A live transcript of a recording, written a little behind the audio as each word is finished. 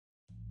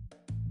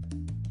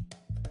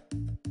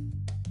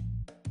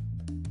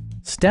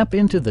Step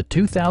into the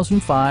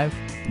 2005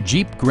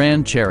 Jeep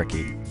Grand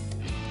Cherokee.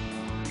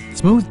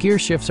 Smooth gear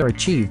shifts are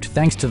achieved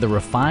thanks to the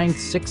refined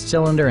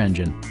 6-cylinder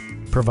engine,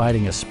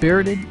 providing a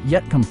spirited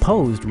yet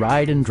composed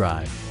ride and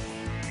drive.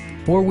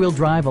 Four-wheel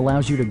drive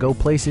allows you to go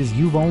places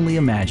you've only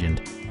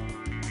imagined.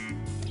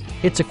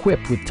 It's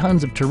equipped with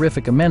tons of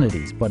terrific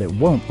amenities, but it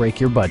won't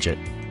break your budget,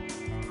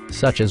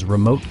 such as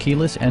remote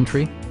keyless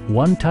entry,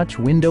 one-touch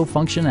window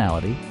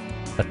functionality,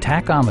 a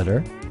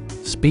tachometer,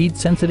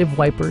 speed-sensitive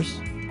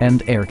wipers,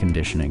 and air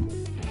conditioning.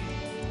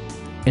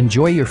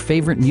 Enjoy your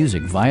favorite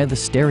music via the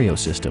stereo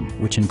system,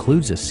 which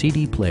includes a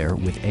CD player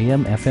with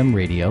AM/FM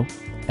radio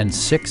and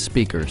 6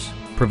 speakers,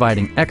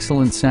 providing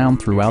excellent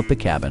sound throughout the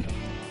cabin.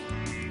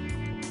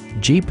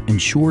 Jeep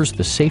ensures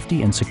the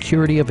safety and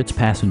security of its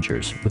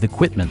passengers with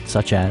equipment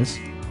such as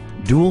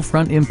dual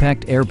front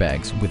impact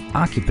airbags with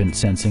occupant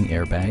sensing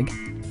airbag,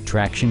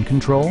 traction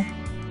control,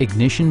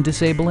 ignition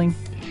disabling,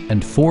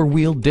 and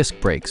 4-wheel disc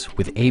brakes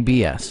with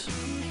ABS.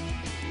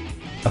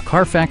 A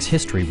Carfax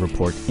history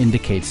report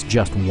indicates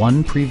just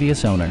one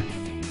previous owner.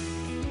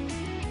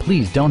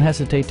 Please don't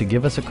hesitate to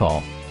give us a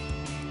call.